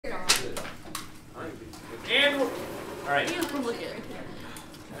All right. Look at it.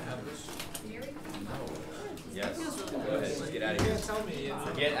 Yes. Go ahead. Let's get out of You here. can't tell me.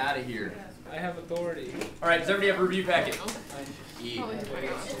 Get out of here. I have authority. All right. Does everybody have a review packet? E.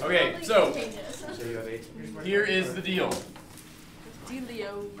 Okay. So here is the deal.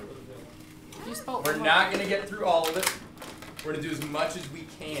 Delio. You spelled We're not going to get through all of it. We're going to do as much as we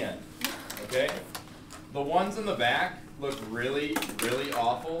can. Okay? The ones in the back look really, really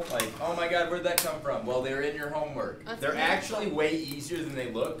awful. Like, oh my God, where'd that come from? Well, they're in your homework. They're actually way easier than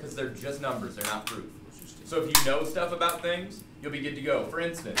they look because they're just numbers. They're not proof. So if you know stuff about things, you'll be good to go. For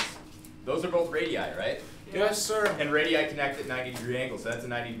instance, those are both radii, right? Yes, sir. And radii connect at 90-degree angles, so that's a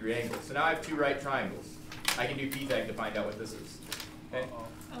 90-degree angle. So now I have two right triangles. I can do p-tag to find out what this is. Okay?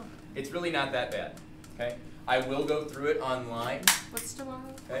 It's really not that bad. Okay? I will go through it online. What's tomorrow?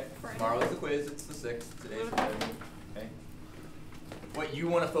 Okay? Friday. Tomorrow is the quiz. It's the 6th. Today's Friday. Okay? What you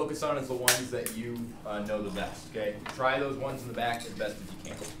want to focus on is the ones that you know the best. Okay? Try those ones in the back as best as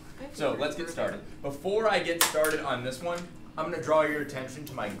you can. So let's get started. Before I get started on this one, I'm going to draw your attention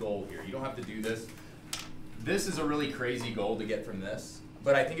to my goal here. You don't have to do this. This is a really crazy goal to get from this,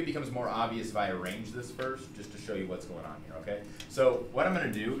 but I think it becomes more obvious if I arrange this first, just to show you what's going on here, okay? So what I'm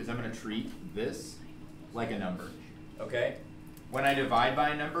going to do is I'm going to treat this like a number, okay? When I divide by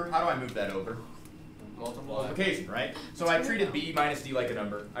a number, how do I move that over? Multiplication, right? So I treated b minus d like a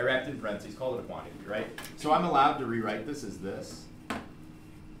number. I wrapped it in parentheses, called it a quantity, right? So I'm allowed to rewrite this as this.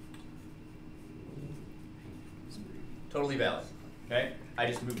 Totally valid, okay? I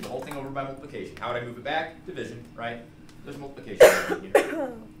just moved the whole thing over by multiplication. How would I move it back? Division, right? There's multiplication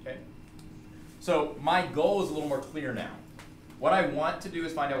here, okay? So my goal is a little more clear now. What I want to do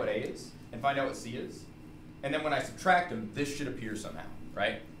is find out what A is and find out what C is. And then when I subtract them, this should appear somehow,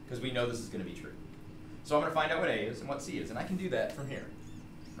 right? Because we know this is going to be true. So I'm going to find out what A is and what C is, and I can do that from here,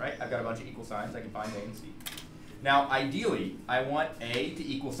 right? I've got a bunch of equal signs. I can find A and C. Now, ideally, I want A to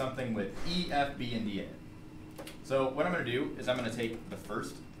equal something with E, F, B, and D in it. So what I'm going to do is I'm going to take the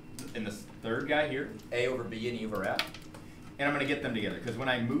first and the third guy here, A over B and E over F, and I'm going to get them together. Because when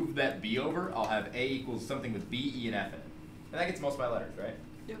I move that B over, I'll have A equals something with B, E, and F in it. And that gets most of my letters, right?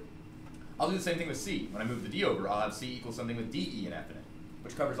 Yep. I'll do the same thing with C. When I move the D over, I'll have C equals something with D, E, and F in it,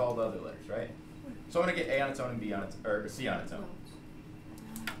 which covers all the other letters, right? So I'm going to get A on its own and B on its, or C on its own.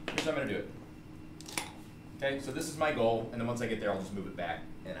 Here's how I'm going to do it. Okay, so this is my goal, and then once I get there, I'll just move it back,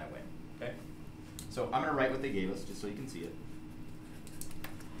 and I win. Okay? So I'm going to write what they gave us, just so you can see it.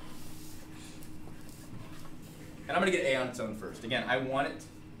 And I'm going to get A on its own first. Again, I want it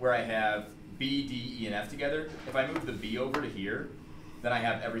where I have B, D, E, and F together. If I move the B over to here, then I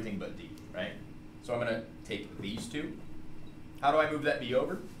have everything but D, right? So I'm going to take these two. How do I move that B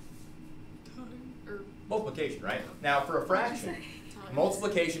over? Multiplication, right? Now for a fraction,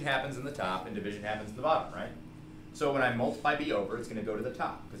 multiplication happens in the top and division happens in the bottom, right? So when I multiply B over, it's going to go to the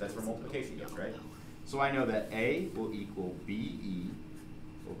top, because that's where multiplication goes, right? So I know that A will equal BE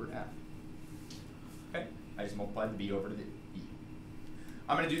over F. Okay? I just multiplied the B over to the E.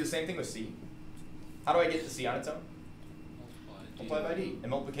 I'm going to do the same thing with C. How do I get the C on its own? Multiply by D.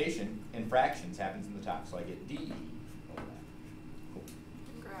 And multiplication in fractions happens in the top, so I get DE over F. Cool.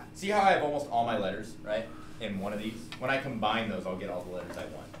 See how I have almost all my letters, right, in one of these? When I combine those, I'll get all the letters I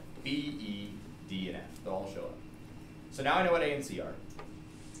want. B, E, D, and F. They'll all show up. So now I know what A and C are.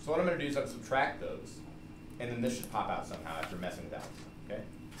 So what I'm going to do is I'm going to subtract those, and then this should pop out somehow after messing with that. Okay?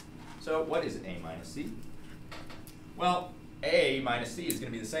 So what is A minus C? Well, A minus C is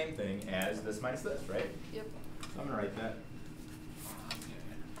going to be the same thing as this minus this, right? Yep. So I'm going to write that.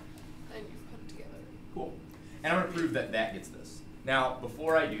 And you put it together. Cool. And I'm going to prove that that gets this. Now,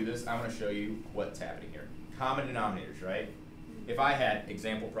 before I do this, I want to show you what's happening here. Common denominators, right? If I had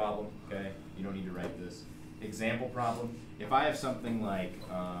example problem, okay, you don't need to write this. Example problem. If I have something like,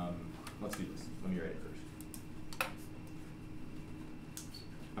 let's do this. Let me write it first.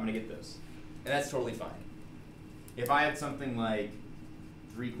 I'm going to get this. And that's totally fine. If I had something like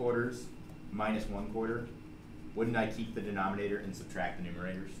 3/4 minus 1/4, wouldn't I keep the denominator and subtract the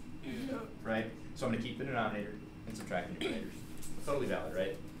numerators? Yeah. Right? So I'm going to keep the denominator and subtract the numerators. Totally valid,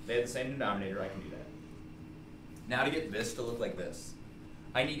 right? They have the same denominator, I can do that. Now to get this to look like this,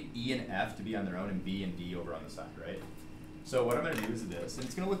 I need E and F to be on their own and B and D over on the side, right? So what I'm going to do is this, and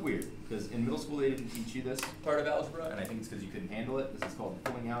it's going to look weird, because in middle school they didn't teach you this part of algebra, and I think it's because you couldn't handle it. This is called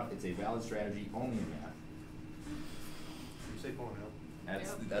pulling out. It's a valid strategy only in math. You say pulling out?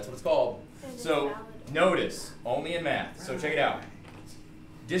 That's what it's called. So notice, only in math. So check it out.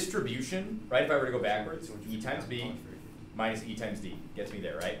 Distribution, right, if I were to go backwards, E times B minus E times D gets me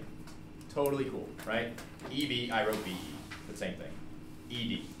there, right? Totally cool, right? EB, I wrote BE, the same thing.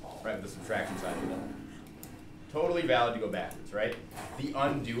 ED, right, with the subtraction side of it. Totally valid to go backwards, right? The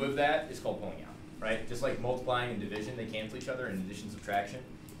undo of that is called pulling out, right? Just like multiplying and division, they cancel each other in addition, subtraction.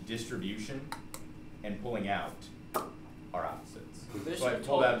 Distribution and pulling out are opposites. So I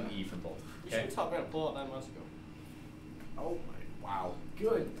pulled out an E from both. You should taught me how to pull out 9 months ago. Oh my, wow.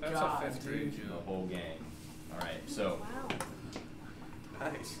 Good That's God, a 5th grade The joke. whole gang. All right, so Wow.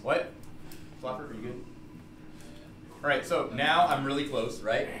 Nice. what? Flopper, are you good? All right, so now I'm really close,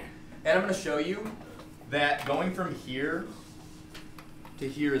 right? And I'm going to show you that going from here to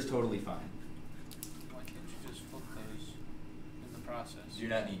here is totally fine. Why can't you just flip those in the process? You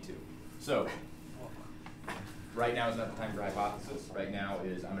do not need to. So right now is not the time for hypothesis. Right now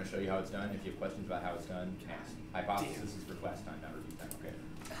is I'm going to show you how it's done. If you have questions about how it's done, ask. Hypothesis is for class time, not review time. Okay.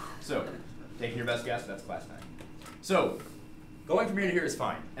 So taking your best guess, that's class time. So going from here to here is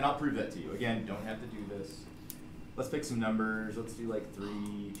fine, and I'll prove that to you. Again, you don't have to do this. Let's pick some numbers. Let's do like 3,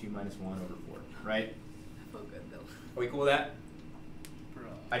 2 minus 1 over 4, right? I feel good though. Are we cool with that? Bruh.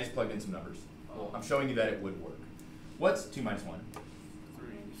 I just plugged in some numbers. Oh. I'm showing you that it would work. What's 2 minus 1? 3,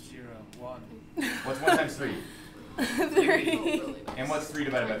 0, 1. What's 1 times 3? 3. And what's 3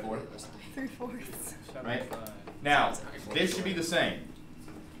 divided by 4? 3/4. Right? 75. Now, this should be the same.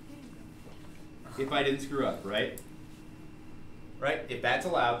 If I didn't screw up, right? Right? If that's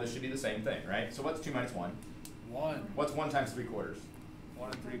allowed, this should be the same thing, right? So what's 2 minus 1? 1. What's 1 times 3/4?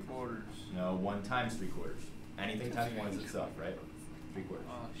 1 3/4. No, 1 times 3/4. Anything times 1 is itself, right? 3/4.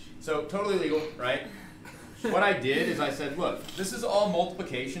 Oh, shit. So totally legal, right? What I did is I said, look, this is all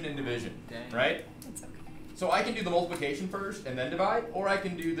multiplication and division, Dang. right? It's okay. So I can do the multiplication first and then divide, or I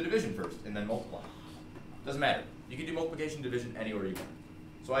can do the division first and then multiply. Doesn't matter. You can do multiplication and division anywhere you want.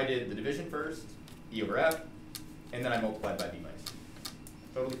 So I did the division first, E over F, and then I multiplied by B minus T.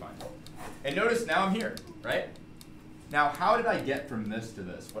 Totally fine. And notice now I'm here, right? Now how did I get from this to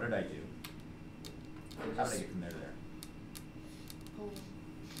this? What did I do? How did I get from there to there? Oh,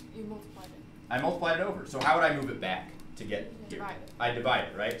 you multiplied it. I multiplied it over. So how would I move it back to get here? Divide it. I divide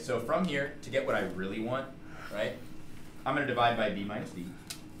it, right? So from here, to get what I really want, right? I'm going to divide by B minus D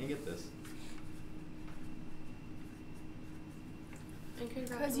and get this. And Because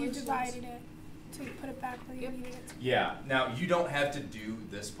congratulations. you divided it to put it back where you Yep. needed it to. Yeah, now you don't have to do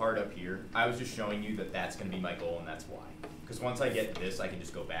this part up here. I was just showing you that that's going to be my goal and that's why. Because once I get this, I can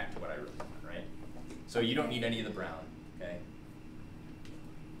just go back to what I really want, right? So you don't need any of the brown, okay?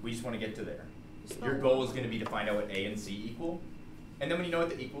 We just want to get to there. Your goal is going to be to find out what A and C equal. And then when you know what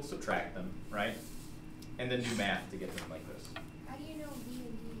the equals, subtract them, right? And then do math to get them like this. How do you know B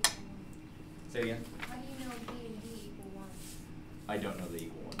and D equal 1? Say it again. How do you know B and D equal 1? I don't know the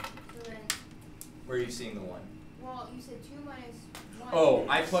equal one. So then, Where are you seeing the one? well, you said 2 minus 1. Oh,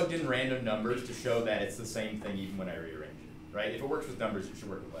 I plugged in random numbers to show that it's the same thing even when I rearrange it, right? If it works with numbers, it should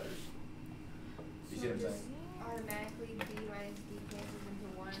work with letters. You see what I'm just saying? automatically B minus D cancels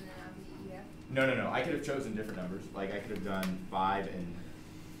into 1 and then I'll be EF. No. I could have chosen different numbers. Like I could have done 5 and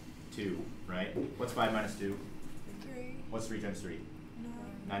 2, right? What's 5 minus 2? 3, What's 3 times 3? 9.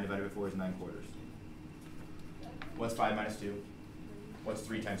 9 divided by 4 is 9 quarters. What's 5 minus 2? What's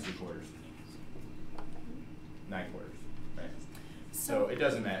 3 times 3 quarters? 9 quarters, right? So it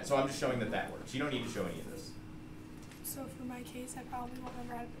doesn't matter. So I'm just showing that that works. You don't need to show any of this. So for my case, I probably won't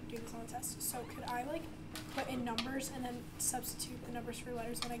remember how to do this on the test. So could I like put in numbers and then substitute the numbers for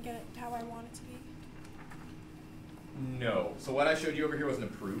letters when I get it how I want it to be? No. So what I showed you over here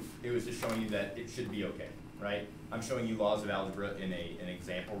wasn't a proof. It was just showing you that it should be okay, right? I'm showing you laws of algebra in an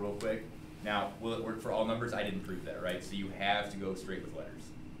example real quick. Now, will it work for all numbers? I didn't prove that, right? So you have to go straight with letters,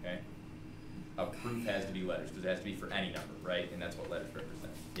 okay? A proof has to be letters because it has to be for any number, right? And that's what letters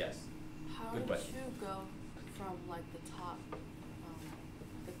represent. Yes. How Good did question. you go from like the top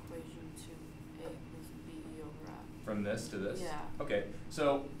equation to A plus B over F? From this to this? Yeah. Okay.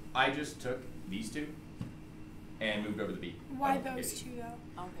 So I just took these two and moved over the B. Why by those multiplication. two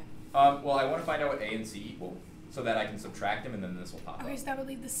though? Okay. Well, I want to find out what A and C equal so that I can subtract them and then this will pop Okay, up. so that would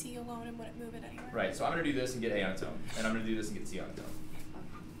leave the C alone and wouldn't move it anywhere. Right. So I'm going to do this and get A on its own. And I'm going to do this and get C on its own.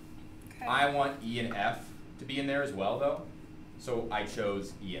 Okay. I want E and F to be in there as well, though. So I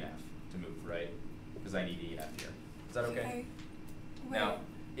chose E and F to move, right? Because I need E and F here. Is that okay? Now,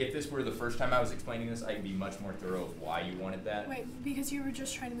 if this were the first time I was explaining this, I could be much more thorough of why you wanted that. Wait, because you were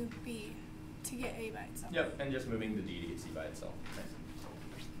just trying to move B to get A by itself. Yep, and just moving the D to get C by itself. Okay.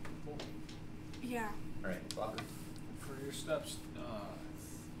 Cool. Yeah. All right, Flopper. For your steps,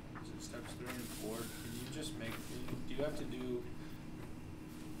 is it steps 3 and 4? Can you just make? Do you have to do?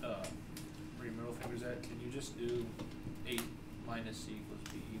 Where your middle finger's at? Can you just do 8 minus C equals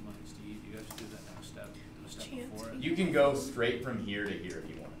B minus D? Do you have to do that next step? The step Chance. before it? You can go straight from here to here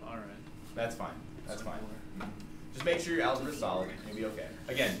if you want. All right. That's fine. That's fine. Just make sure your algebra is solid, and you'll be okay.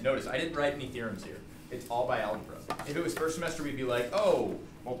 Again, notice I didn't write any theorems here. It's all by algebra. If it was first semester, we'd be like, oh,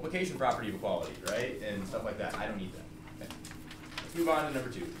 multiplication property of equality, right? And stuff like that. I don't need that. Okay. Let's move on to number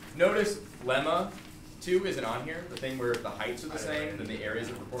 2. Notice lemma 2 isn't on here. The thing where if the heights are the same, then the areas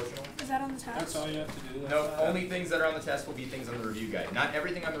are proportional. Is that on the test? That's all you have to do. No, only things that are on the test will be things on the review guide. Not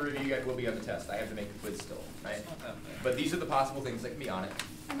everything on the review guide will be on the test. I have to make the quiz still, right? It's not that bad. But these are the possible things that can be on it.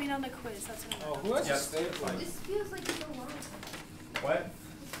 I mean, on the quiz, that's what I Oh, meant. who has Yep, to stay that's for fine. this? This feels like so long. What?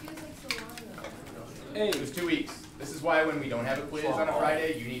 This feels like so long though. Hey, It was 2 weeks. This is why when we don't have a quiz on a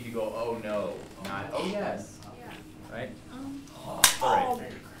Friday, you need to go, oh no, not oh yes, Yeah. right? Oh.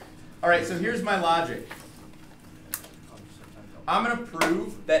 Alright. Alright, so here's my logic. I'm going to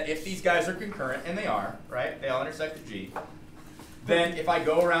prove that if these guys are concurrent, and they are, right? They all intersect at G. Then if I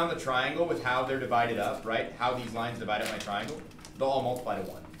go around the triangle with how they're divided up, right? How these lines divide up my triangle, they'll all multiply to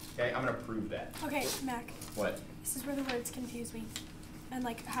 1. Okay, I'm going to prove that. Okay, Mac. What? This is where the words confuse me, and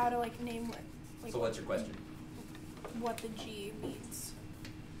like how to like name what, like So what's your question? what the G means.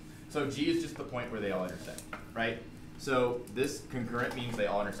 So G is just the point where they all intersect, right? So this concurrent means they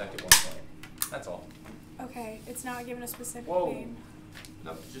all intersect at one point. That's all. Okay, it's not given a specific Whoa. name.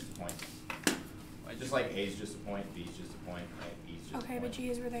 No, it's just a point. Just like A is just a point, B is just a point, right? E is just a Okay, point. but G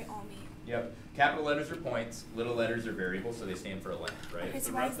is where they all meet. Yep. Capital letters are points. Little letters are variables, so they stand for a length, right? Okay,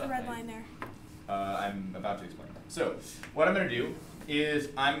 so why is the red line there? I'm about to explain. So, what I'm going to do is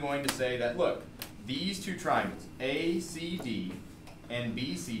I'm going to say that, look, these two triangles, ACD and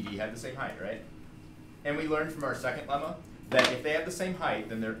BCD, have the same height, right? And we learned from our second lemma that if they have the same height,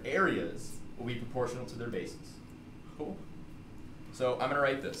 then their areas will be proportional to their bases. Cool. So I'm going to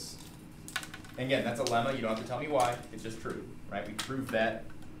write this. And again, that's a lemma. You don't have to tell me why. It's just true, right? We proved that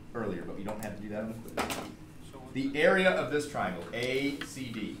earlier, but we don't have to do that on the quiz. so what's The area of this triangle,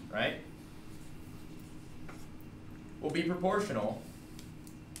 ACD, right, will be proportional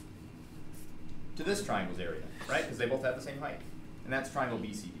to this triangle's area, right? Because they both have the same height. And that's triangle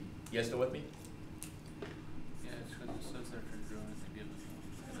BCD. You guys still with me? Yeah, it's because it says they're congruent to give us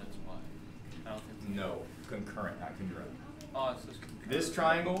one, and that's why. I don't think. No, concurrent, not congruent. Oh, it says concurrent. This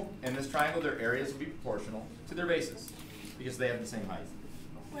triangle and this triangle, their areas will be proportional to their bases because they have the same height.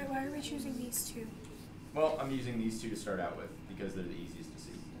 Wait, why are we choosing these two? Well, I'm using these two to start out with because they're the easiest to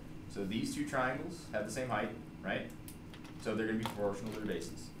see. So these two triangles have the same height, right? So they're going to be proportional to their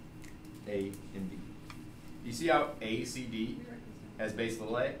bases, A and B. You see how ACD has base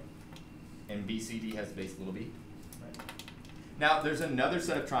little a and BCD has base little b? Right. Now, there's another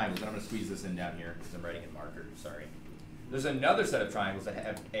set of triangles, and I'm going to squeeze this in down here because I'm writing in marker, sorry. There's another set of triangles that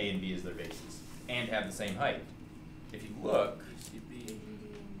have A and B as their bases and have the same height. If you look, BCB.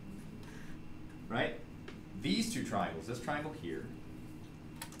 right? These two triangles, this triangle here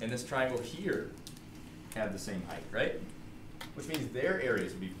and this triangle here, have the same height, right? Which means their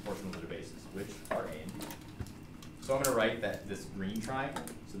areas will be proportional to their bases, which are A and B. So I'm going to write that this green triangle,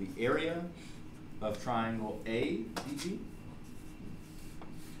 so the area of triangle ABG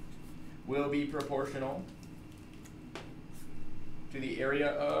will be proportional to the area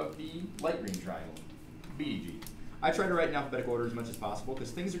of the light green triangle, BDG. I try to write in alphabetical order as much as possible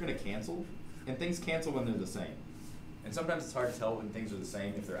because things are going to cancel, and things cancel when they're the same. And sometimes it's hard to tell when things are the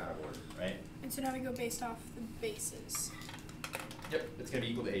same if they're out of order, right? And so now we go based off the bases. Yep, it's going to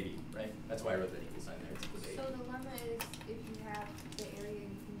be equal to AB, right? That's why I wrote that equal sign there. It's equal to AB. So the lemma is if you have the area,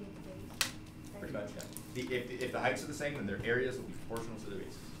 you can get the base. Pretty much, yeah. If the heights are the same, then their areas will be proportional to their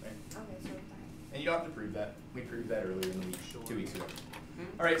bases, right? Okay, so fine. And you don't have to prove that. We proved that earlier in the week, 2 weeks ago.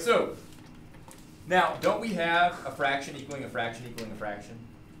 All right, so now, don't we have a fraction equaling a fraction equaling a fraction?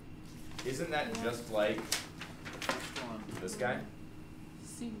 Isn't that Yeah. just like Which one? this guy?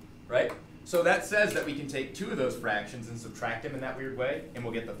 C. Right? So that says that we can take two of those fractions and subtract them in that weird way, and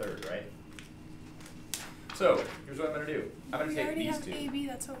we'll get the third, right? So, here's what I'm going to do. I'm going to We take already these have two. AB,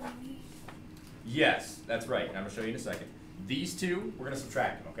 that's what we need. Yes, that's right, and I'm going to show you in a second. These two, we're going to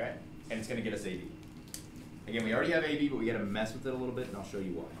subtract them, okay? And it's going to get us AB. Again, we already have AB, but we got to mess with it a little bit, and I'll show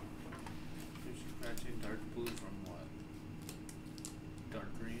you why. You're subtracting dark blue from what?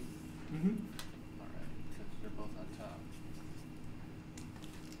 Dark green? Mm-hmm. Alright, because they're both on top.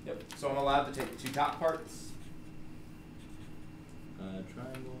 Yep. So I'm allowed to take the two top parts.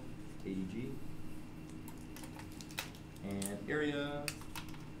 Triangle, ADG, and area,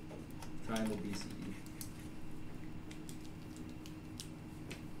 triangle BCD.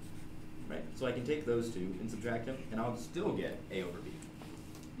 Right. So I can take those two and subtract them, and I'll still get A over B.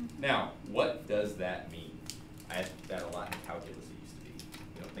 Now, what does that mean? I asked that a lot in calculus it used to be.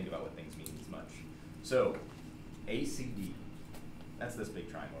 You don't think about what things mean as much. So, ACD, that's this big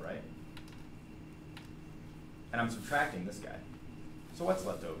triangle, right? and I'm subtracting this guy. So what's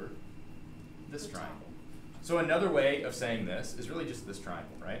left over? This The top. triangle. So another way of saying this is really just this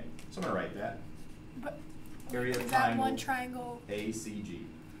triangle, right? So I'm going to write that. But Area of is that one triangle. triangle? ACG.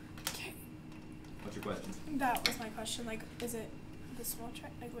 Okay. What's your question? That was my question. Like, is it the small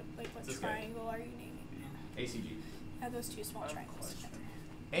triangle? Like what This guy. triangle are you naming? ACG. Yeah, those two small I have a triangles question. together.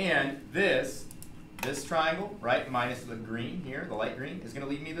 And this triangle, right, minus the green here, the light green, is going to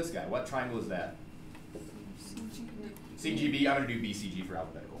leave me this guy. What triangle is that? CGB. I'm going to do BCG for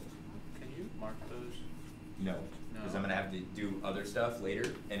alphabetical. Can you mark those? No, because I'm going to have to do other stuff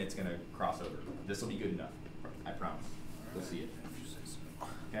later, and it's going to cross over. This will be good enough. I promise. You'll see it. If you say so.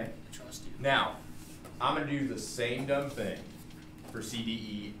 Okay? I trust you. Now, I'm going to do the same dumb thing for C, D,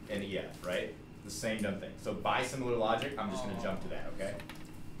 E, and E, F, right? The same dumb thing. So by similar logic, I'm just going to jump to that, okay?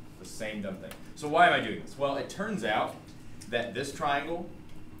 The same dumb thing. So why am I doing this? Well, it turns out that this triangle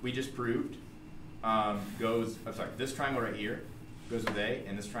we just proved this triangle right here goes with A,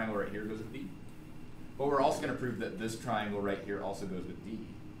 and this triangle right here goes with B. But we're also going to prove that this triangle right here also goes with D,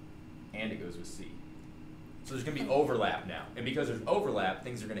 and it goes with C. So there's going to be overlap now. And because there's overlap,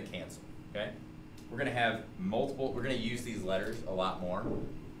 things are going to cancel, okay? We're going to have multiple, we're going to use these letters a lot more,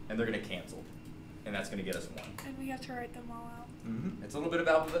 and they're going to cancel. And that's going to get us 1. And we have to write them all out. It's a little bit of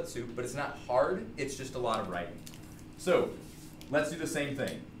alphabet soup, but it's not hard. It's just a lot of writing. So let's do the same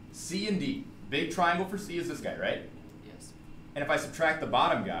thing. C and D. Big triangle for C is this guy, right? Yes. And if I subtract the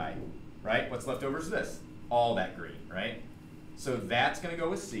bottom guy, right, what's left over is this. All that green, right? So that's going to go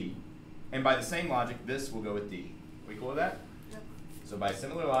with C. And by the same logic, this will go with D. We cool with that? Yep. So by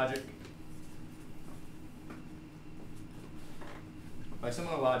similar logic,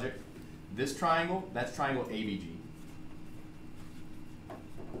 this triangle, that's triangle ABG,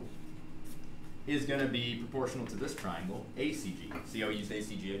 is going to be proportional to this triangle, ACG. See how we used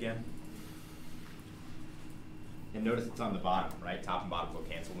ACG again? And notice it's on the bottom, right? Top and bottom will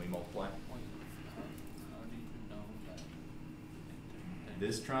cancel when we multiply. Wait, how do you know that?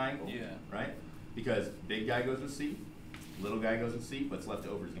 This triangle, Yeah. right? Because big guy goes with C, little guy goes with C, what's left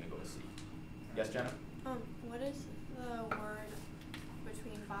over is going to go with C. Yes, Jenna? What is the word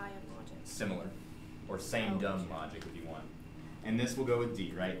between by and logic? Similar, or same Oh, dumb sure. logic if you want. And this will go with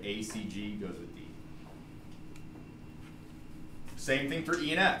D, right? ACG goes with D. Same thing for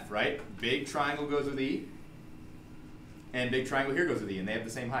E and F, right? Big triangle goes with E, and big triangle here goes with E, and they have the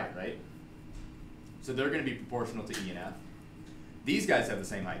same height, right? So they're going to be proportional to E and F. These guys have the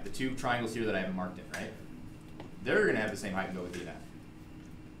same height, the two triangles here that I haven't marked in, right? They're going to have the same height and go with E and F.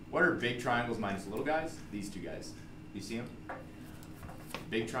 What are big triangles minus little guys? These two guys. You see them?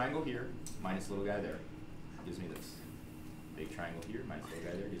 Big triangle here minus little guy there gives me this. Big triangle here minus little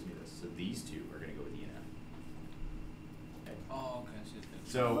guy there gives me this. So these two are going to go with E and F. Okay. Oh, okay. I see it.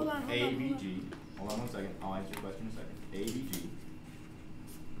 So Hold on. ABG, hold on 1 second, I'll answer your question in a second. ABG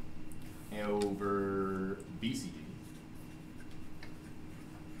over BCG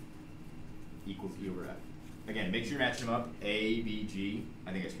equals E over F. Again, make sure you're matching them up. ABG,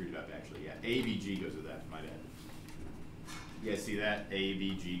 I think I screwed it up actually, yeah. ABG goes with F, my bad. You guys see that?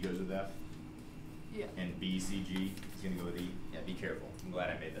 ABG goes with F, Yeah. and BCG is going to go with E. Yeah, be careful. I'm glad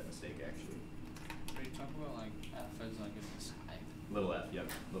I made that mistake actually. Are you talking about like F as like a side? Little f, yep,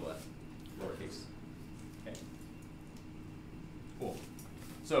 little f, lowercase. Okay. Cool.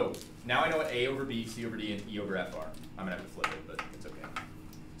 So now I know what A over B, C over D, and E over F are. I'm gonna have to flip it, but it's okay.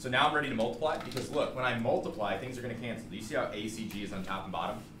 So now I'm ready to multiply because look, when I multiply, things are gonna cancel. Do you see how ACG is on top and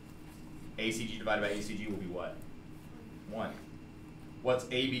bottom? ACG divided by ACG will be what? 1. What's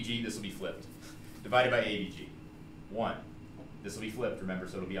ABG? This will be flipped. Divided by ABG. 1. This will be flipped, remember,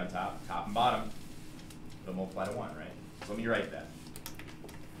 so it'll be on top and bottom. It'll multiply to 1, right? So let me write that.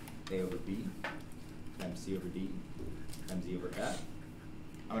 A over B times C over D times E over F.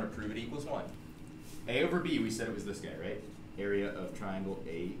 I'm going to prove it equals 1. A over B, we said it was this guy, right? Area of triangle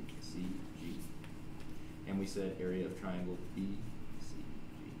ACG. And we said area of triangle BCG.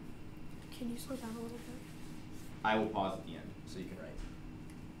 Can you slow down a little bit? I will pause at the end so you can write.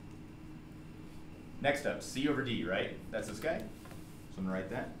 Next up, C over D, right? That's this guy. So I'm going to write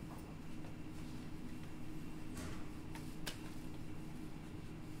that.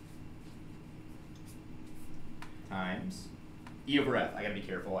 Times E over F. I gotta be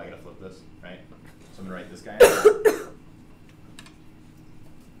careful, I gotta flip this, right? So I'm gonna write this guy.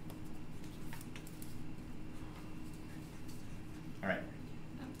 Alright.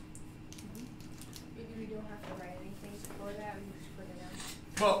 We don't have to write anything before that, we just put it down.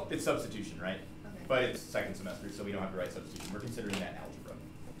 Well, it's substitution, right? Okay. But it's second semester, so we don't have to write substitution. We're considering that algebra.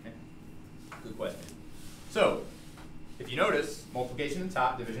 Okay? Good question. So, if you notice, multiplication in the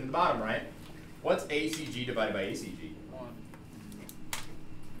top, division in the bottom, right? What's ACG divided by ACG? 1.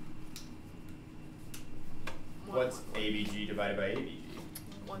 What's ABG divided by ABG?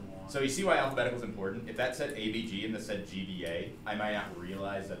 1. So you see why alphabetical is important? If that said ABG and this said GBA, I might not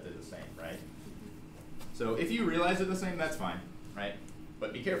realize that they're the same, right? So if you realize they're the same, that's fine, right?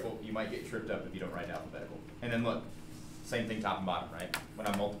 But be careful, you might get tripped up if you don't write alphabetical. And then look, same thing top and bottom, right? When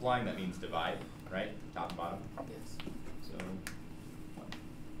I'm multiplying, that means divide, right? Top and bottom. Yes. So, 1.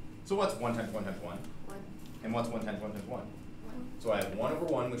 So what's 1 times 1 times 1? 1. And what's 1 times 1 times 1? 1. So I have 1 over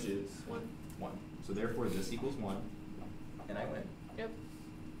 1, which is 1. 1. So therefore this equals 1, and I win. Yep.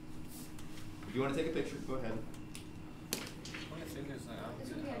 If you want to take a picture, go ahead. Only thing is, like, I don't This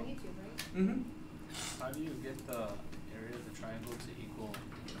get would be on how, YouTube, right? Mm-hmm. how do you get the area of the triangle to equal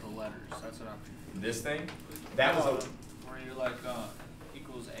the letters? That's what I'm confused. This thing, that was a, Where you're like,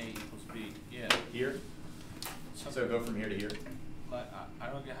 equals A equals B. Yeah. here. So go from here to here. Like, I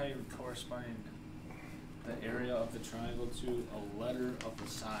don't get how you correspond the area of the triangle to a letter of the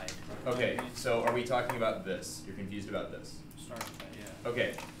side. Okay, so are we talking about this? You're confused about this. Start with that, yeah.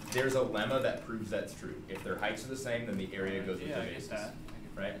 Okay, there's a lemma that proves that's true. If their heights are the same, then the area goes with Yeah, the I get bases. that. I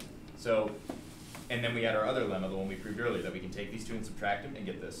get that. Right? So, and then we had our other lemma, the one we proved earlier, that we can take these two and subtract them and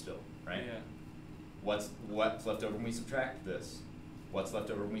get this still, right? Yeah. What's left over when we subtract this? What's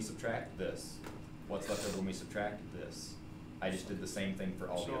left over when we subtract this? What's left over when we subtract this? I just did the same thing for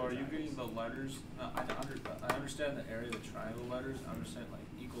all the So other are you triangles. getting the letters? No, I understand the area of the triangle letters. I understand like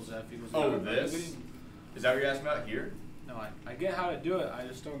equals F equals. Oh, F. Are you this? getting- Is that what you're asking about here? No, I get how to do it. I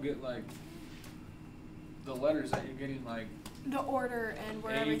just don't get like the letters that you're getting like The order and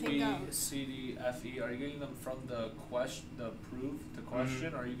where A, everything B, goes. C, D, F, E. Are you getting them from the question,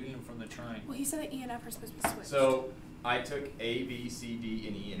 or are you getting them from the triangle? Well, he said that E and F are supposed to be switched. So I took A, B, C, D,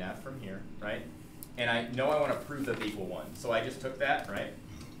 and E and F from here, right? And I know I want to prove that they equal 1. So I just took that, right?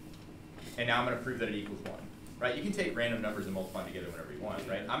 And now I'm going to prove that it equals 1. Right? You can take random numbers and multiply them together whenever you want,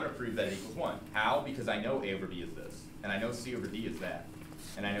 right? I'm going to prove that it equals 1. How? Because I know A over B is this. And I know C over D is that.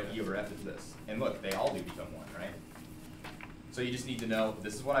 And I know E over F is this. And look, they all do become 1, right? So you just need to know,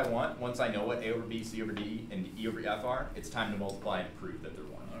 this is what I want. Once I know what A over B, C over D, and E over F are, it's time to multiply and prove that they're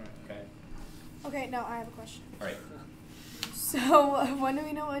 1. Alright. Okay? Okay, now I have a question. All right. So when do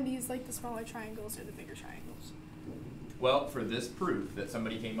we know when these like the smaller triangles or the bigger triangles? Well, for this proof that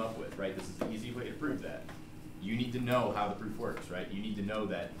somebody came up with, right, this is the easy way to prove that. You need to know how the proof works, right? You need to know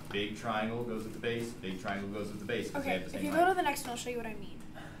that big triangle goes with the base, big triangle goes with the base because they Okay, have the if same you height. go to the next one, I'll show you what I mean.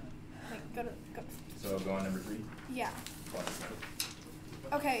 Like, go. So go on number 3. Yeah.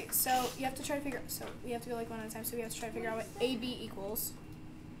 Okay, so you have to try to figure. So we have to go like one at a time. So we have to try to figure out what AB equals.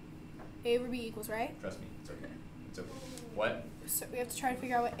 A over B equals, right? Trust me, it's okay. It's okay. What? So we have to try to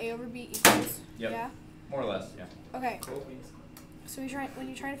figure out what A over B equals. Yep. Yeah. More or less, yeah. Okay. So when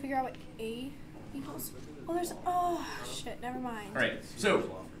you're trying to figure out what A equals. Well, oh shit. Never mind. All right, so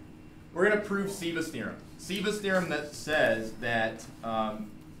we're going to prove Sieve's theorem. Sieve's theorem that says that, Can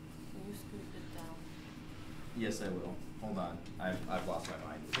you scoot it down? yes, I will. Hold on, I've lost my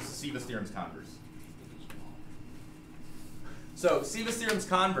mind. This is Sieve's theorem's converse. So Sieve's theorem's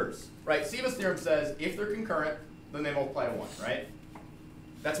converse, right? Sieve's theorem says if they're concurrent, then they multiply to 1, right?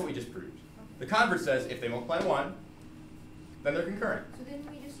 That's what we just proved. The converse says if they multiply to 1, then they're concurrent. So didn't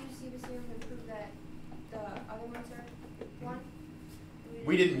we just use Sieve's theorem to prove that the other ones are 1?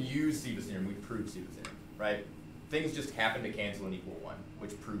 We didn't use Sieve's theorem, we proved Sieve's theorem, right? Things just happen to cancel and equal 1,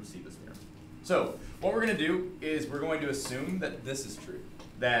 which proves Sieve's theorem. So what we're going to do is we're going to assume that this is true,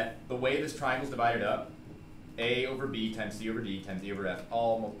 that the way this triangle is divided up, A over B times C over D times E over F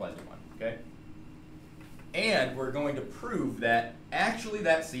all multiplies to 1, okay? And we're going to prove that actually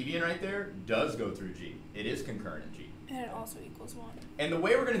that CBN right there does go through G. It is concurrent in G. And it also equals 1. And the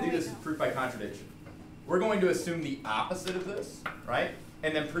way we're going to do Oh, this is no. proof by contradiction. We're going to assume the opposite of this, right?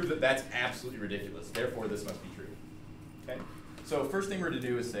 And then prove that that's absolutely ridiculous. Therefore, this must be true. Okay? So first thing we're going to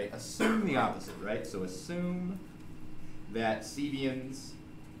do is say assume the opposite, right? So assume that Sevians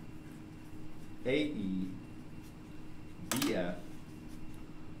AE, BF,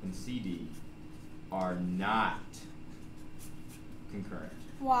 and CD are not concurrent.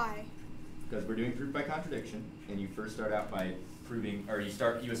 Why? Because we're doing proof by contradiction, and you first start out by proving, or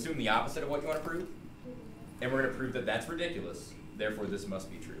you assume the opposite of what you want to prove, and we're going to prove that that's ridiculous. Therefore, this must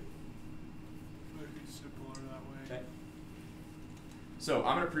be true. Would it be simpler that way? Okay. So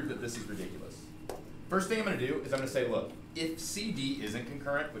I'm going to prove that this is ridiculous. First thing I'm going to do is I'm going to say, look, if CD isn't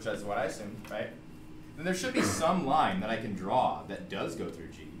concurrent, which is what I assumed, right? Then there should be some line that I can draw that does go through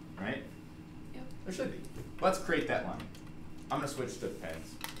G, right? Yep. There should be. Let's create that line. I'm going to switch to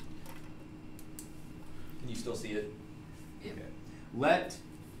pens. Can you still see it? Yep. Okay. Let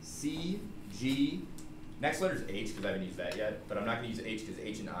CD G, next letter is H because I haven't used that yet, but I'm not going to use H because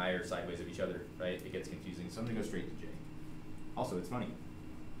H and I are sideways of each other, right? It gets confusing, so I'm going to go straight to J. Also, it's funny.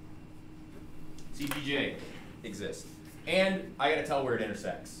 CGJ exists. And I got to tell where it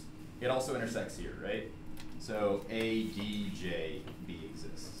intersects. It also intersects here, right? So ADJB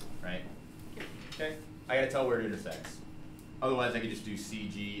exists, right? Okay, I got to tell where it intersects. Otherwise, I could just do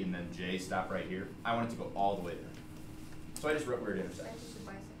CG and then J, stop right here. I want it to go all the way there. So I just wrote where it intersects.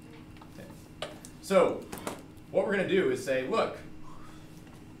 Okay. So what we're going to do is say, look,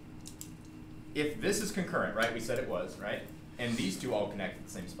 if this is concurrent, right, we said it was, right, and these two all connect at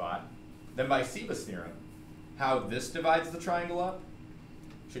the same spot, then by Siebe's theorem, how this divides the triangle up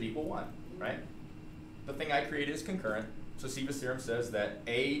should equal 1, right? The thing I created is concurrent, so Siebe's theorem says that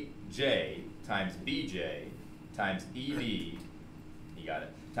AJ times BJ times EB, you got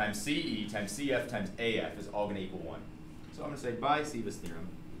it, times CE times CF times AF is all going to equal 1. So I'm going to say by Siebe's theorem.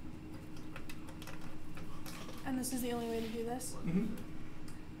 And this is the only way to do this?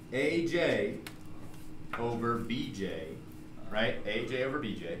 AJ over BJ, right? AJ over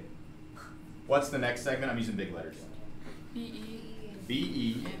BJ. What's the next segment? I'm using big letters.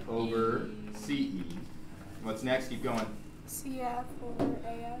 BE over CE. What's next? Keep going. CF over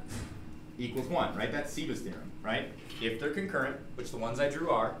AF. Equals 1, right? That's Siebe's theorem, right? If they're concurrent, which the ones I drew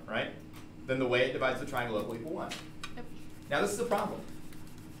are, right? Then the way it divides the triangle up will equal 1. Yep. Now this is a problem.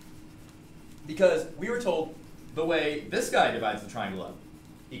 Because we were told the way this guy divides the triangle up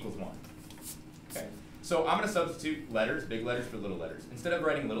equals 1. Okay. So I'm going to substitute letters, big letters for little letters. Instead of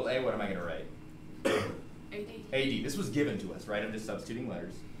writing little a, what am I going to write? AD. This was given to us, right? I'm just substituting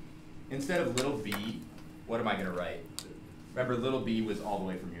letters. Instead of little b, what am I going to write? Remember, little b was all the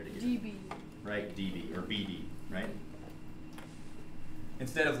way from here to here. DB. Right? DB, or BD, right?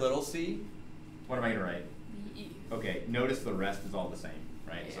 Instead of little c, what am I going to write? BE. Okay, notice the rest is all the same,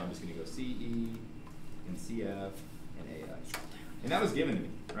 right? So Yeah. I'm just going to go CE and CF and AI. And that was given to me,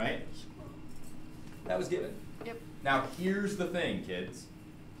 right? That was given. Yep. Now here's the thing, kids.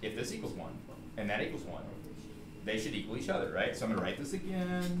 If this equals 1 and that equals 1, they should equal each other, right? So I'm going to write this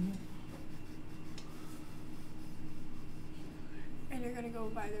again. And you're going to go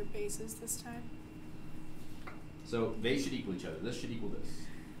by their bases this time? So they should equal each other. This should equal this.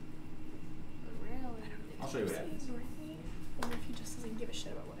 Really? I'll show you what happens. Or if he just doesn't give a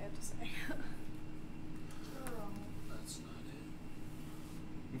shit about what I have to say. That's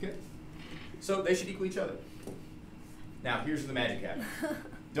not it. Okay. So they should equal each other. Now here's the magic happens.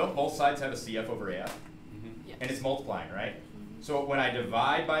 Don't both sides have a CF over AF? Yes. And it's multiplying, right? So when I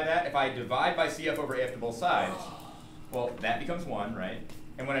divide by that, if I divide by CF over AF to both sides, well, that becomes 1, right?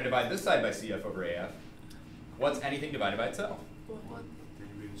 And when I divide this side by CF over AF, what's anything divided by itself? One. Then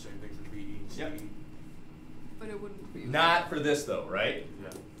you do the same thing for BE and CE. Yep. But it wouldn't be. Not for this though, right? Yeah.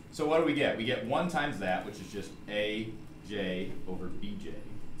 So what do we get? We get 1 times that, which is just AJ over BJ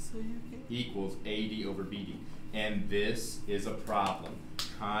So you can. equals AD over BD. And this is a problem.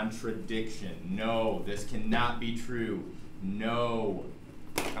 Contradiction. No, this cannot be true. No.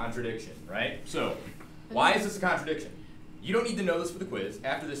 Contradiction, right? So, why is this a contradiction? You don't need to know this for the quiz.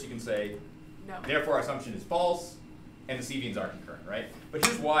 After this, you can say, No. therefore, our assumption is false, and the Sevians are concurrent, right? But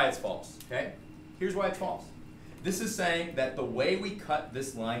here's why it's false, okay? Here's why it's false. This is saying that the way we cut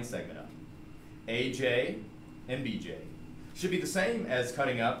this line segment up, AJ and BJ, should be the same as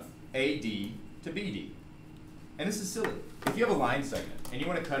cutting up AD to BD. And this is silly. If you have a line segment and you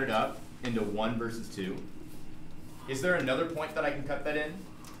want to cut it up into 1 versus 2, is there another point that I can cut that in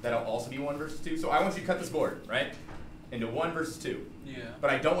that'll also be 1 versus 2? So I want you to cut this board, right, into 1 versus 2. Yeah. But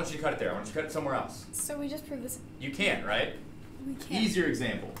I don't want you to cut it there. I want you to cut it somewhere else. So we just proved this. You can't, right? We can't. Easier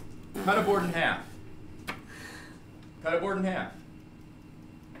example. Cut a board in half. Cut a board in half.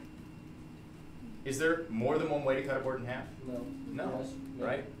 Is there more than one way to cut a board in half? No. No, Yes.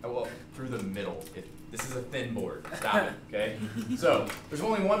 right? Oh, well, through the middle. This is a thin board. Stop it, okay? So there's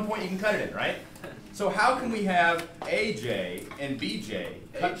only one point you can cut it in, right? So how can we have AJ and BJ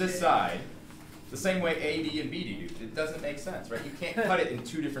cut this side the same way AD and BD do? It doesn't make sense, right? You can't cut it in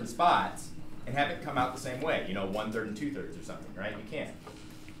 2 different spots and have it come out the same way. You know, 1/3 and 2/3 or something, right? You can't.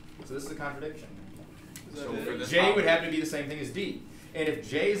 So this is a contradiction. So For this J would problem- have to be the same thing as D. And if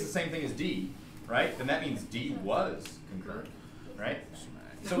J is the same thing as D, right, then that means D was concurrent, right?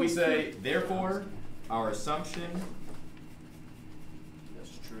 Smack. So we say, therefore, our assumption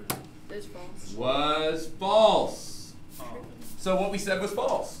That's true. It's false. was false. Oh. So what we said was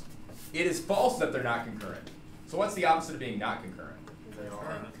false. It is false that they're not concurrent. So what's the opposite of being not concurrent? They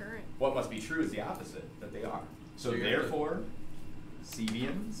are. Current. What must be true is the opposite, that they are. So So you have to- therefore,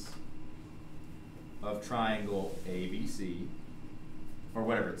 Sevians of triangle ABC or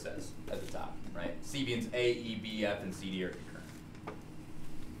whatever it says at the top, right? C means A, E, B, F, and C, D are concurrent.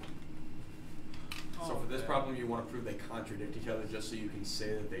 So for this problem, you want to prove they contradict each other just so you can say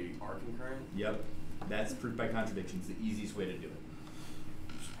that they are concurrent? Yep, that's proof by contradiction. It's the easiest way to do it.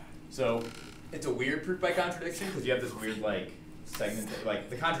 So it's a weird proof by contradiction because you have this weird like segment, like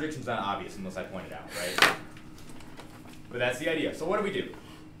the contradiction's not obvious unless I point it out, right? But that's the idea. So what do?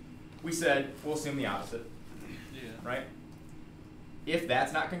 We said we'll assume the opposite, Yeah. right? If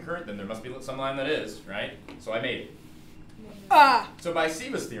that's not concurrent, then there must be some line that is, right? So I made it. Ah! So by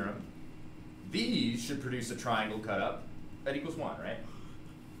Sieve's theorem, these should produce a triangle cut up that equals 1, right?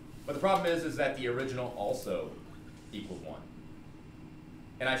 But the problem is that the original also equals 1.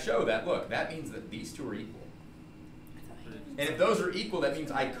 And I show that, look, that means that these two are equal. And if those are equal, that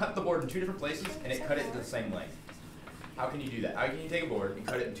means I cut the board in 2 different places and it cut it to the same length. How can you do that? How can you take a board and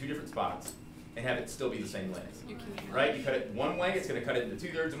cut it in 2 different spots and have it still be the same length? You can't. Right? You cut it one way, it's going to cut it into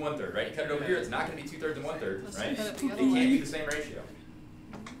 2/3 and 1/3, right? You cut it over here, it's not going to be 2/3 and 1/3, Let's right? cut it the It other can't way. be the same ratio.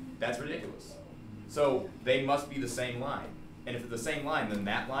 That's ridiculous. So they must be the same line. And if it's the same line, then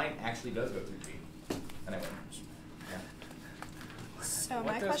that line actually does go through G. And I went, yeah. So What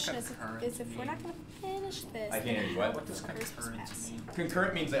my does question concurrent is if we're mean? not going to finish this, I can't hear you. What? What does then we're supposed to concurrent pass. mean?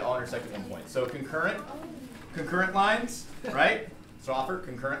 Concurrent means they all intersect at one point. So concurrent lines, right? So offer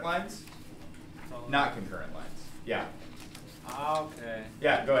concurrent lines, not concurrent lines. Yeah. Okay.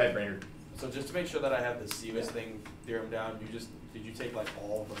 Yeah, go ahead, Brainerd. So just to make sure that I have the Sieves thing theorem down, did you take like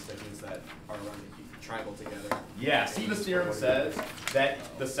all the segments that are around the triangle together? Yeah, Sieve's theorem says that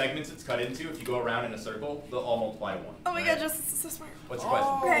the segments it's cut into, if you go around in a circle, they'll all multiply to 1. Oh my right? god, Justin, this is so smart. What's your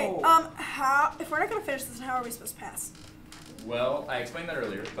question? Okay, how, if we're not going to finish this, how are we supposed to pass? Well, I explained that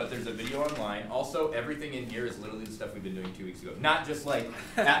earlier, but there's a video online. Also, everything in here is literally the stuff we've been doing 2 weeks ago. Not just like,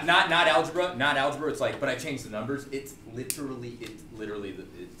 not algebra. It's like, but I changed the numbers. It's literally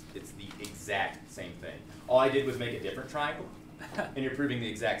the exact same thing. All I did was make a different triangle, and you're proving the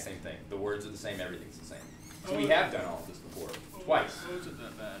exact same thing. The words are the same, everything's the same. So we have done all of this before, twice. Oh, isn't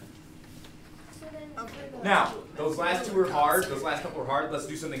that bad? So then for the Now, those last two were hard. Those last couple were hard. Let's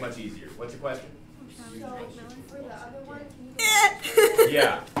do something much easier. What's your question? So for the other one, can you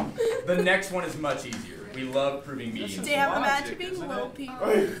Yeah. The next one is much easier. We love proving medians. Damn, logic, imagine being isn't little it? people.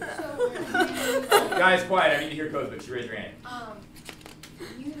 so Guys, quiet. I need to hear code books. You raise your hand.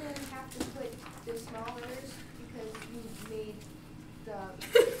 you then have to put the small letters because you made the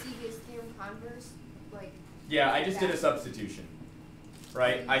previous theorem converse, like Yeah, I just did a substitution.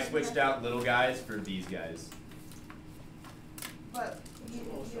 Right? I switched out little guys for these guys. but you're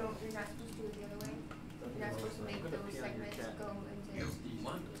not supposed to do it the other way. You're not supposed to make those segments go into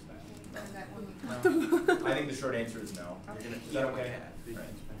that one. I think the short answer is no. Is that okay? Right.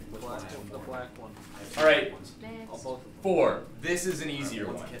 The black one. All right. Next. 4. This is an easier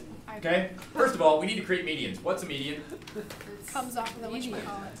one. Okay? First of all, we need to create medians. What's a median? Comes off of the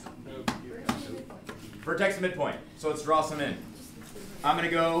whatchamacallit. Vertex and midpoint. So let's draw some in. I'm going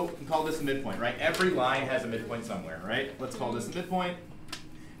to go and call this a midpoint, right? Every line has a midpoint somewhere, right? Let's call this a midpoint.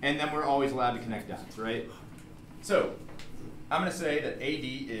 And then we're always allowed to connect dots, right? So I'm going to say that AD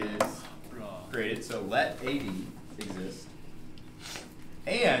is created. So let AD exist.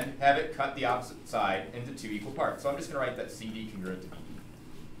 And have it cut the opposite side into 2 equal parts. So I'm just going to write that CD congruent to BD.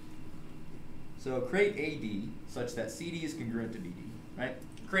 So create AD such that CD is congruent to BD, right?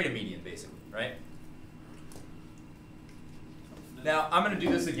 Create a median, basically, right? Now, I'm going to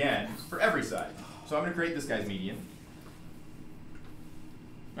do this again for every side. So I'm going to create this guy's median.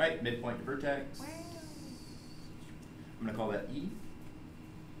 Right, midpoint to vertex. I'm going to call that E.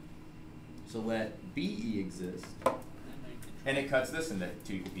 So let BE exist. And it cuts this into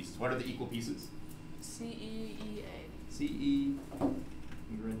 2 equal pieces. What are the equal pieces? CEEA. CE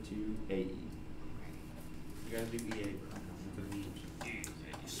congruent to AE. You gotta do EA for the means.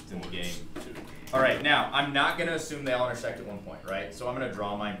 It's in the game. All right, now, I'm not going to assume they all intersect at one point, right? So I'm going to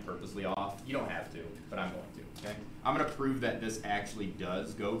draw mine purposely off. You don't have to, but I'm going to, okay? I'm going to prove that this actually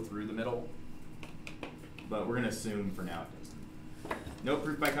does go through the middle, but we're going to assume for now it doesn't. No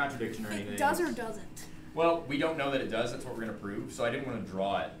proof by contradiction or anything. It does or doesn't? Well, we don't know that it does. That's what we're going to prove, so I didn't want to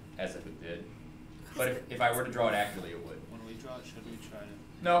draw it as if it did. But if I were to draw it accurately, it would. When we draw it, should we try to?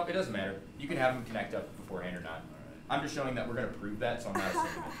 No, it doesn't matter. You can have them connect up beforehand or not. Alright. I'm just showing that we're going to prove that, so I'm not assuming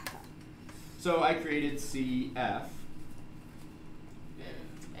it. So I created CF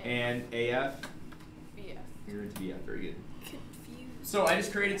and AF. BF. Here into BF. Very good. Confused. So I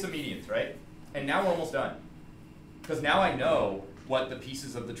just created some medians, right? And now we're almost done. Because now I know what the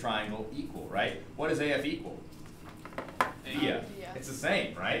pieces of the triangle equal, right? What does AF equal? BF. Yeah. It's the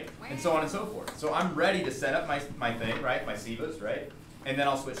same, right? And so on and so forth. So I'm ready to set up my thing, right? My SIVAs, right? And then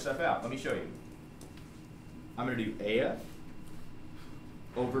I'll switch stuff out. Let me show you. I'm going to do AF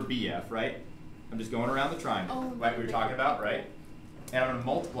over BF, right? I'm just going around the triangle, Oh, like we were talking about, right? And I'm going to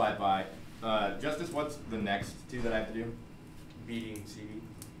multiply it by, Justice, what's the next two that I have to do? BD and CD.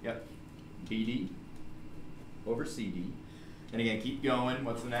 Yep. BD over CD. And again, keep going.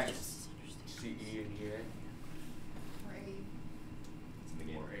 What's the next? CE and EA. Or A. It's in the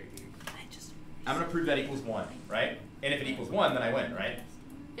game. Or AE. I'm going to prove that equals 1, right? And if it equals 1, then I win, right?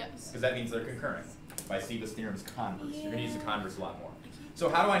 Yes. Because that means they're concurrent by Seebe's theorem's converse. You're going to use the converse a lot more. So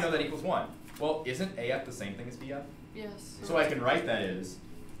how do I know that equals 1? Well, isn't AF the same thing as BF? Yes. So I can write that as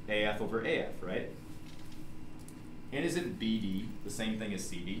AF over AF, right? And isn't BD the same thing as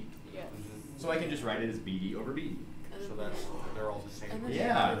CD? Yes. So I can just write it as BD over BD. So that's, they're all the same. And then-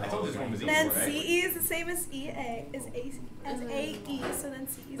 Yeah, I told you this one was equal, Then right? CE is the same as EA, is A as AE, so then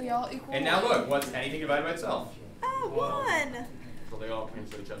CE is They all equal. And now look, what's anything divided by itself? Oh, 1. So they all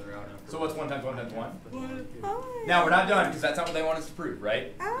cancel each other out after. So what's 1 times 1 times 1? 1. Now we're not done because that's not what they want us to prove,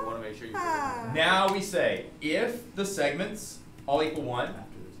 right? You want to make sure you. Now we say, if the segments all equal 1,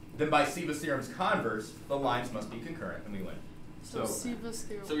 then by Seebe's theorem's converse, the lines must be concurrent, and we win. So Seebe's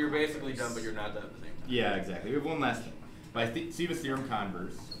theorem. So you're basically done, but you're not done at the same time. Yeah, exactly. We have one last thing. By Seebe's theorem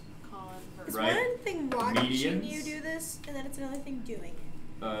converse, It's Right. one thing watching Medians. you do this, and then it's another thing doing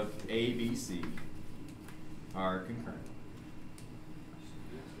it. of A, B, C are concurrent.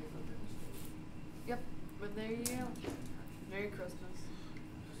 Yep. But there you go. Merry Christmas.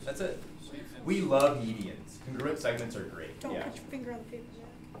 That's it. We love medians. Congruent segments are great. Don't Yeah. put your finger on the paper,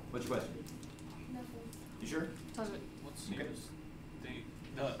 Jack. What's your question? Nothing. You sure? Touch it. What's Okay. Seebe's?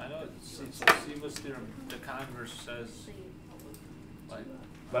 I know it's Seebe's theorem, the converse says, like,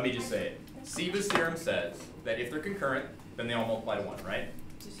 Let me just say it. Seebe's theorem says that if they're concurrent, then they all multiply to 1, right?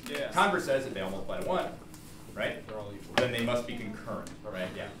 yeah. Converse says if they all multiply to 1, right? They're all equal. Then they must be concurrent, right?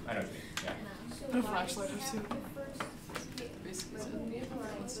 Yeah, I know what you mean. Yeah. So Put a why flashlight do we or have two. to first get Basically, the so whole we have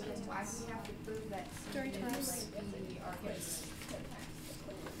line, to and why do we have to prove that C During and times. B are yes?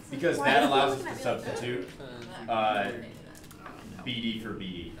 Because Why that are you allows us looking to at me like that? substitute BD for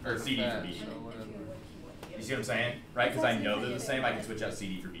BD, or CD for BD. You see what I'm saying? Right? Because I know they're the same, I can switch out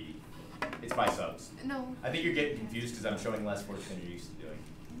CD for BD. It's by subs. No. I think you're getting confused because I'm showing less force than you're used to doing,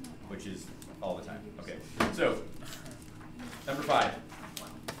 which is all the time. Okay, so, number 5,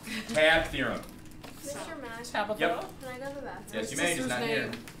 tab theorem. Mr. Mack, Tabitha. Yep. can I go to the bathroom? Yes, you may, just Sister's not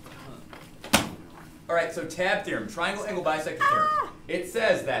here. name. Alright, so tab theorem, triangle angle bisector theorem. It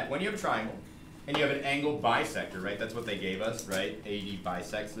says that when you have a triangle, and you have an angle bisector, right? That's what they gave us, right? AD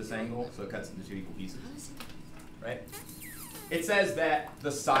bisects this angle, so it cuts into 2 equal pieces. Right? It says that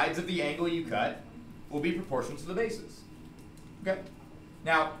the sides of the angle you cut will be proportional to the bases. Okay?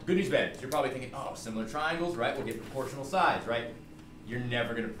 Now, good news, bad news. You're probably thinking, oh, similar triangles, right? We'll get proportional sides, right? You're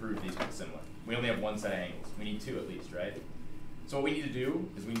never going to prove these are similar. We only have one set of angles. We need 2 at least, right? So what we need to do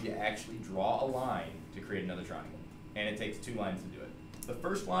is we need to actually draw a line to create another triangle. And it takes 2 lines to do it. The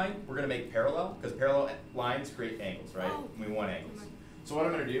first line, we're going to make parallel, because parallel lines create angles, right? Oh. We want angles. So what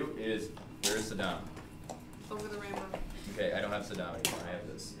I'm going to do is, where's Saddam? Over the rainbow. Okay, I don't have Saddam anymore, I have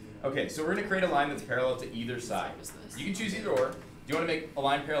this. Okay, so we're going to create a line that's parallel to either side. What is this? You can choose either or. Do you want to make a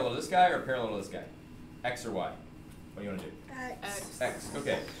line parallel to this guy or parallel to this guy? X or Y? What do you want to do? X. X,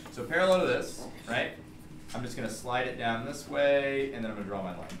 okay. So parallel to this, right? I'm just going to slide it down this way, and then I'm going to draw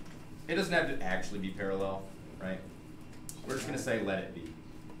my line. It doesn't have to actually be parallel, right? We're just going to say let it be.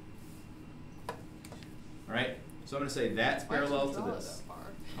 Alright? So I'm going to say that's parallel to this.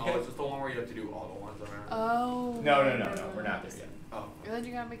 Oh, it's just the one where you have to do all the ones around. Oh. No, we're not there yet. Oh. And then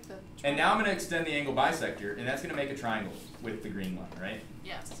you gotta make the. And now I'm going to extend the angle bisector, and that's going to make a triangle with the green line, right?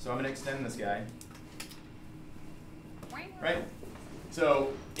 Yes. So I'm going to extend this guy. Right?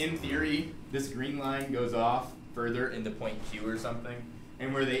 So, in theory, this green line goes off further into point Q or something,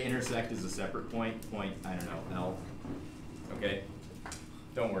 and where they intersect is a separate point, I don't know, L. Okay?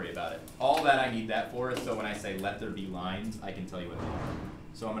 Don't worry about it. All that I need that for is so when I say let there be lines, I can tell you what they are.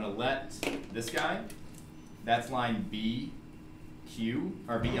 So I'm going to let this guy, that's line BQ,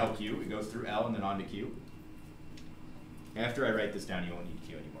 or BLQ, it goes through L and then on to Q. After I write this down, you won't need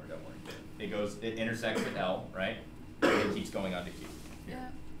Q anymore, don't worry. It intersects with L, right? And it keeps going on to Q. Yeah.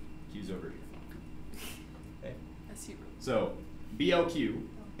 Q's over here. Okay? I see. So, BLQ,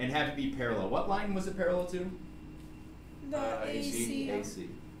 and have it be parallel. What line was it parallel to? The AC. AC.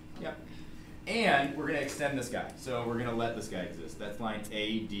 Yep. And we're going to extend this guy. So we're going to let this guy exist. That's line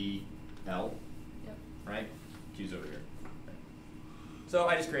ADL. Yep. Right? Q's over here. Right. So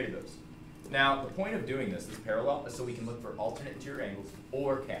I just created those. Now, the point of doing this parallel, is so we can look for alternate interior angles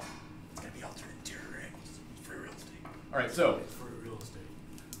or CAP. It's going to be alternate interior angles for real estate. All right, so For real estate.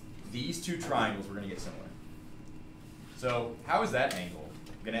 these two triangles we're going to get similar. So how is that angle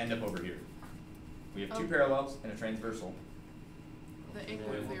going to end up over here? We have two parallels and a transversal. The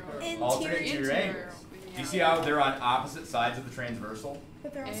angle of your Alternate interior angles. Do you see how they're on opposite sides of the transversal?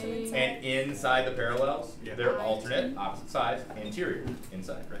 But they're also A- inside. And inside the parallels, Yeah. they're alternate, opposite sides, interior,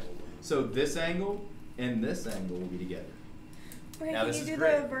 inside, right? So this angle and this angle will be together. Okay, Now can this you is do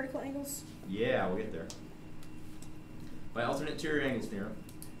great. the vertical angles? Yeah, we'll get there. By alternate interior angles theorem,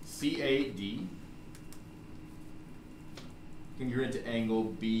 CAD congruent to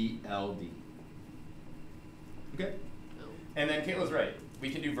angle BLD. Okay? And then Kayla's right. We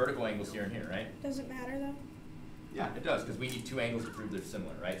can do vertical angles here and here, right? Does it matter though? Yeah, it does, because we need two angles to prove they're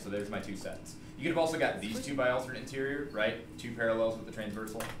similar, right? So there's my two sets. You could have also got these two by alternate interior, right? Two parallels with the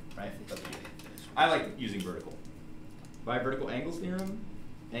transversal, right? That's up to you. I like using vertical. By vertical angles theorem,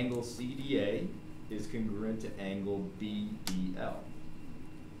 angle CDA is congruent to angle BDL.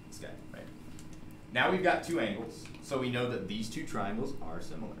 This guy, right? Now we've got two angles, so we know that these two triangles are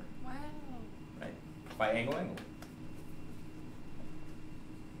similar, Wow. right? By angle, angle.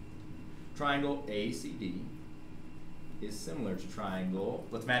 Triangle ACD is similar to triangle,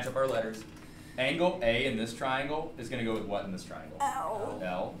 let's match up our letters. Angle A in this triangle is going to go with what in this triangle? L.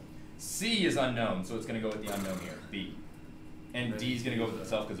 L. C is unknown, so it's going to go with the unknown here, B. And D is going to go with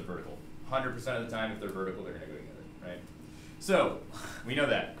itself because of vertical. 100% of the time, if they're vertical, they're going to go together, right? So, we know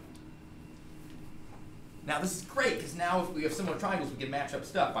that. Now this is great, because now if we have similar triangles, we can match up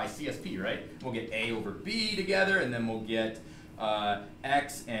stuff by CSP, right? We'll get A over B together, and then we'll get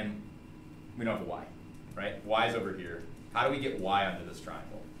X, and we don't have a Y, right? Y is over here. How do we get Y onto this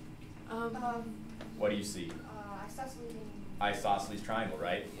triangle? What do you see? Isosceles triangle,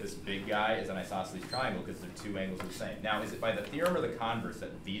 right? This big guy is an isosceles triangle because their two angles are the same. Now, is it by the theorem or the converse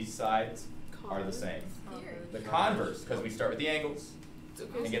that these sides are the same? The converse, because we start with the angles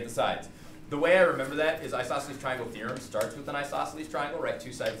and get the sides. The way I remember that is isosceles triangle theorem starts with an isosceles triangle, right?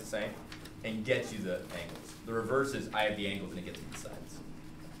 Two sides the same, and gets you the angles. The reverse is I have the angles and it gets me the sides.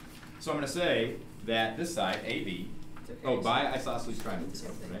 So I'm going to say that this side, AB, by isosceles triangle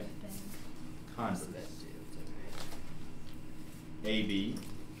theorem, right? Converse. AB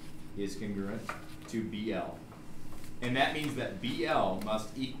is congruent to BL. And that means that BL must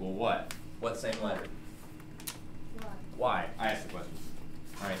equal what? What same letter? Y. I asked the question.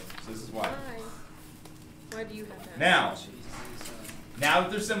 Alright, so this is Y. Why do you have that? Now that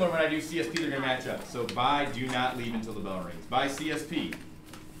they're similar, when I do CSP, they're going to match up. So by do not leave until the bell rings. By CSP,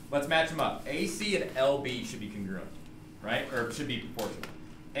 let's match them up. AC and LB should be congruent, right? Or should be proportional.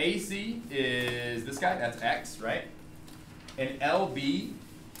 AC is this guy, that's X, right? And LB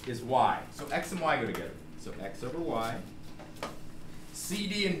is Y. So X and Y go together. So X over Y.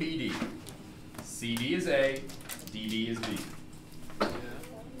 CD and BD. CD is A, DD is B. Yeah.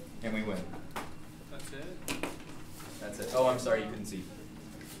 And we win. That's it? That's it. Oh, I'm sorry, you couldn't see.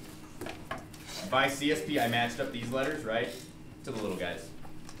 By CSP, I matched up these letters, right, to the little guys.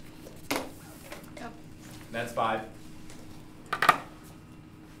 Yep. That's 5.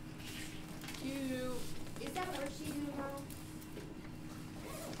 Is that worksheet you wrong?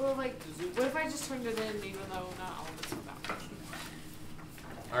 Well, like, what if I just turned it in even though not all of it's about?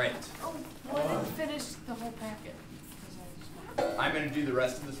 All right. Oh, well, I didn't finish the whole packet. 'Cause I just- I'm going to do the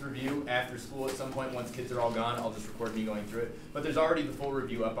rest of this review after school at some point. Once kids are all gone, I'll just record me going through it. But there's already the full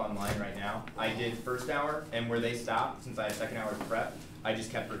review up online right now. I did first hour, and where they stopped, since I had second hour prep, I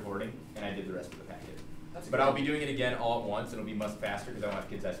just kept recording, and I did the rest of the packet. But I'll be doing it again all at once, and it'll be much faster because I want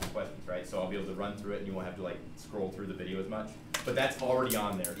kids asking questions, right? So I'll be able to run through it, and you won't have to like scroll through the video as much. But that's already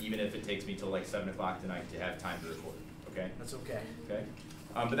on there, even if it takes me till like 7 o'clock tonight to have time to record. Okay? That's okay. Okay.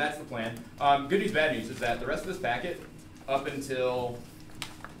 But that's the plan. Good news, bad news is that the rest of this packet, up until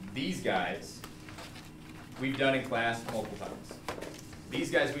these guys, we've done in class multiple times.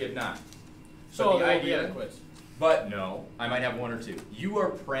 These guys we have not. So the there will be idea, a quiz. but no, I might have 1 or 2. You are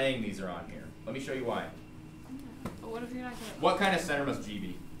praying these are on here. Let me show you why. But what if you're not gonna? What kind of center must G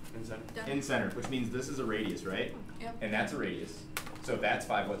be? Inside. In center, which means this is a radius, right? Yep. And that's a radius. So if that's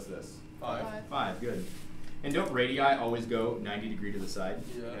 5, what's this? 5. 5, good. And don't radii always go 90 degree to the side?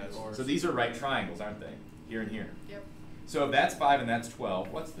 Yeah. of course. So these are right triangles, aren't they? Here and here. Yep. So if that's 5 and that's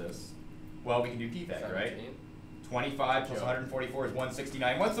 12, what's this? Well, we can do p factor, right? 25 plus 144 is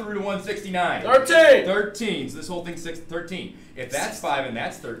 169. What's the root of 169? 13! 13. So this whole thing's 13. If that's 5 and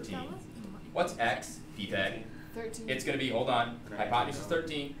that's 13, what's x? P tag. 13. It's going to be, hold on, hypotenuse is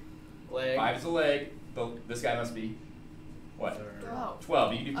 13. Leg. 5 is a leg. This guy must be, what? Oh.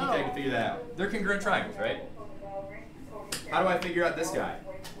 12. You can do p tag to figure that out. They're congruent triangles, right? How do I figure out this guy?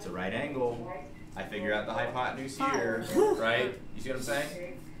 It's a right angle. I figure out the hypotenuse here, right? You see what I'm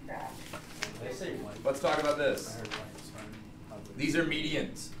saying? Did I say one? Let's talk about I this. heard white, sorry. These are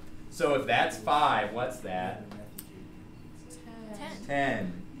medians. So if that's 5, what's that? 10.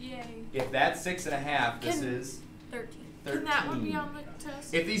 10. Yay. If that's 6.5, this Can- is 13. 13. Can that one be on the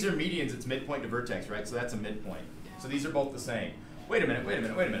test? If these are medians, it's midpoint to vertex, right? So that's a midpoint. So these are both the same. Wait a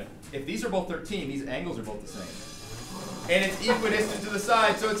minute. If these are both 13, these angles are both the same. And it's equidistant to the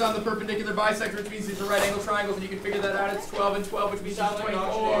side, so it's on the perpendicular bisector, which means these are right angle triangles, and you can figure that out. It's 12 and 12, which means it's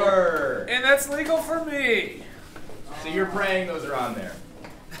 24. And that's legal for me. So you're praying those are on there.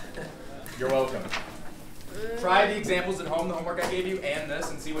 You're welcome. Try the examples at home, the homework I gave you, and this,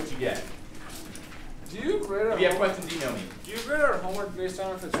 and see what you get. Do you grade our If you have homework- questions, email me. Do you grade our homework based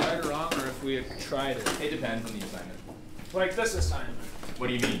on if it's right or wrong, or if we had tried it? It depends on the assignment. Like this assignment, What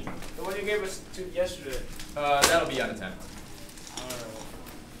do you mean? the one you gave us yesterday. That'll be on attempt. Alright.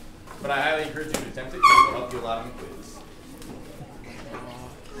 But I highly encourage you to attempt it because it will help you a lot on the quiz.